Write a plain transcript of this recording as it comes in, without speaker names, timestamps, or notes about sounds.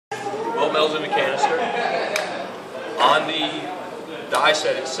melds in the canister. On the die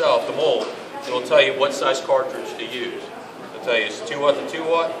set itself, the mold, it will tell you what size cartridge to use. It'll tell you it's 2 watt to 2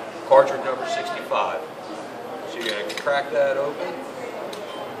 watt, cartridge number 65. So you're going to crack that open.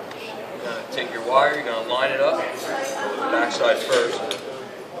 You're going to take your wire, you're going to line it up, go with the back side first.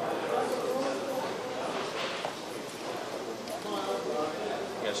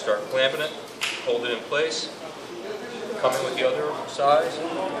 You're going to start clamping it, hold it in place, come in with the other size,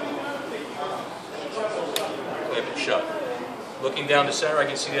 clamp it shut. Looking down the center, I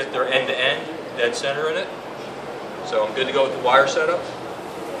can see that they're end-to-end, dead center in it. So I'm good to go with the wire setup.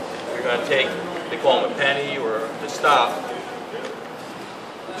 You're going to take, they call them a penny or the stop,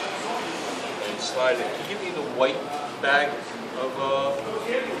 and slide it. Can you give me the white bag of,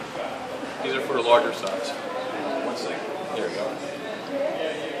 these are for the larger size. 1 second. There we go.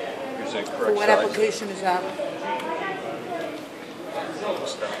 Here's the correct For what size. application is that?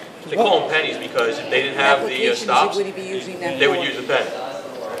 They call them pennies because if they didn't have the stops, would he be using that they for? would use a penny.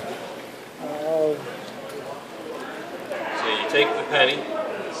 So you take the penny,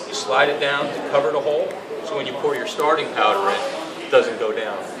 you slide it down to cover the hole, so when you pour your starting powder in, it doesn't go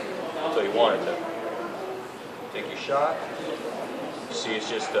down until you want it to. Take your shot. See, it's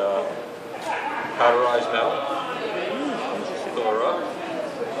just powderized metal. Fill her up.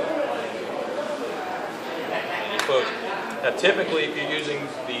 And you close it. Now typically if you're using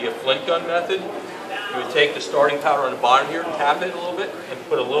the flint gun method, you would take the starting powder on the bottom here, tap it a little bit, and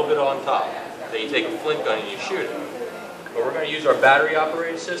put a little bit on top. Then you take a flint gun and you shoot it. But we're going to use our battery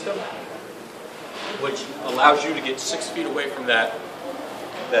operated system, which allows you to get 6 feet away from the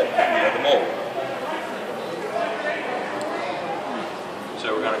mold.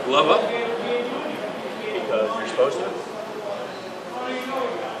 So we're going to glove up, because you're supposed to.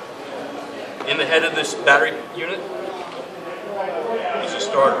 In the head of this battery unit, is a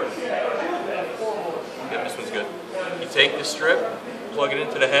starter. Yeah, this one's good. You take the strip, plug it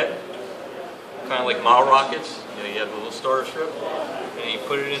into the head, kind of like model rockets. You know, you have the little starter strip, and you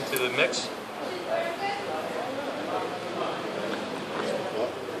put it into the mix.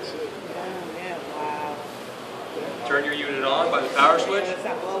 Turn your unit on by the power switch.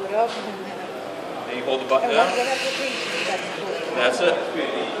 Then you hold the button down. That's it.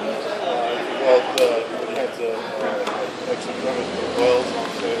 Well, had the Exothermic Welds,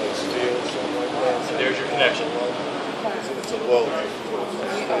 say like steel, something like that. There's your connection. It's a weld.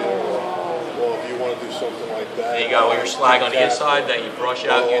 Well, if you want to do something like that. And you got all your slag on the inside that you brush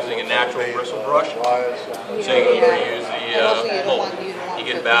out using a natural bristle brush. So you can use the mold. You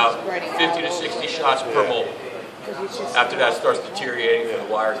get about 50 to 60 shots per mold. After that, it starts deteriorating from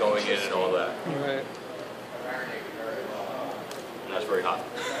the wire going in and all that. Right. And that's very hot.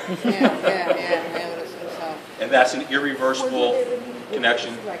 Yeah. And that's an irreversible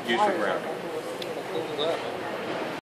connection used for grounding. Look at that.